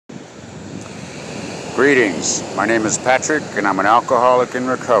Greetings, my name is Patrick and I'm an alcoholic in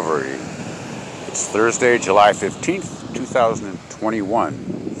recovery. It's Thursday, July 15th,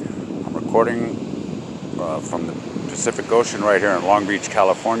 2021. I'm recording from the Pacific Ocean right here in Long Beach,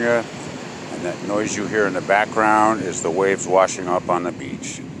 California, and that noise you hear in the background is the waves washing up on the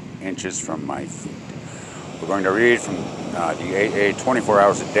beach, inches from my feet. We're going to read from the AA 24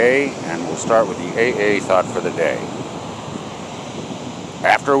 hours a day, and we'll start with the AA thought for the day.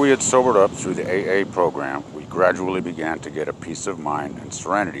 After we had sobered up through the AA program, we gradually began to get a peace of mind and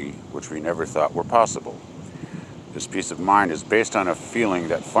serenity which we never thought were possible. This peace of mind is based on a feeling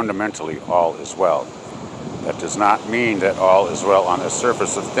that fundamentally all is well. That does not mean that all is well on the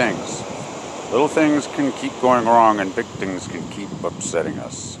surface of things. Little things can keep going wrong and big things can keep upsetting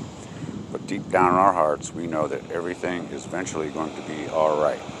us. But deep down in our hearts, we know that everything is eventually going to be all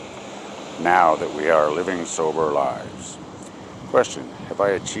right, now that we are living sober lives. Question: have I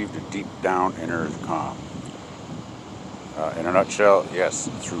achieved a deep down inner calm? In a nutshell, yes,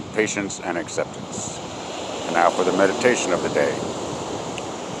 through patience and acceptance. And now for the meditation of the day.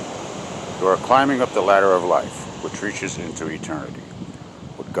 You are climbing up the ladder of life, which reaches into eternity.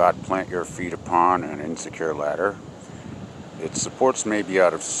 Would God plant your feet upon an insecure ladder? Its supports may be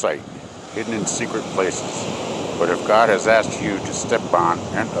out of sight, hidden in secret places, but if God has asked you to step on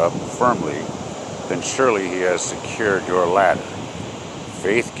and up firmly, then surely He has secured your ladder.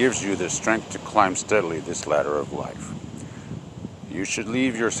 Faith gives you the strength to climb steadily this ladder of life. You should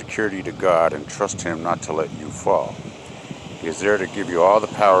leave your security to God and trust Him not to let you fall. He is there to give you all the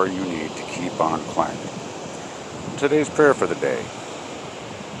power you need to keep on climbing. Today's prayer for the day.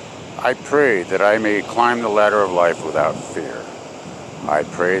 I pray that I may climb the ladder of life without fear. I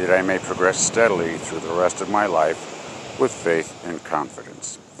pray that I may progress steadily through the rest of my life with faith and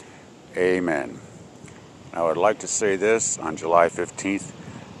confidence. Amen. I would like to say this on July 15th.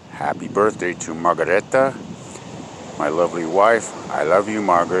 Happy birthday to Margareta, my lovely wife. I love you,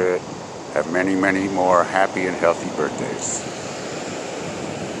 Margaret. Have many, many more happy and healthy birthdays.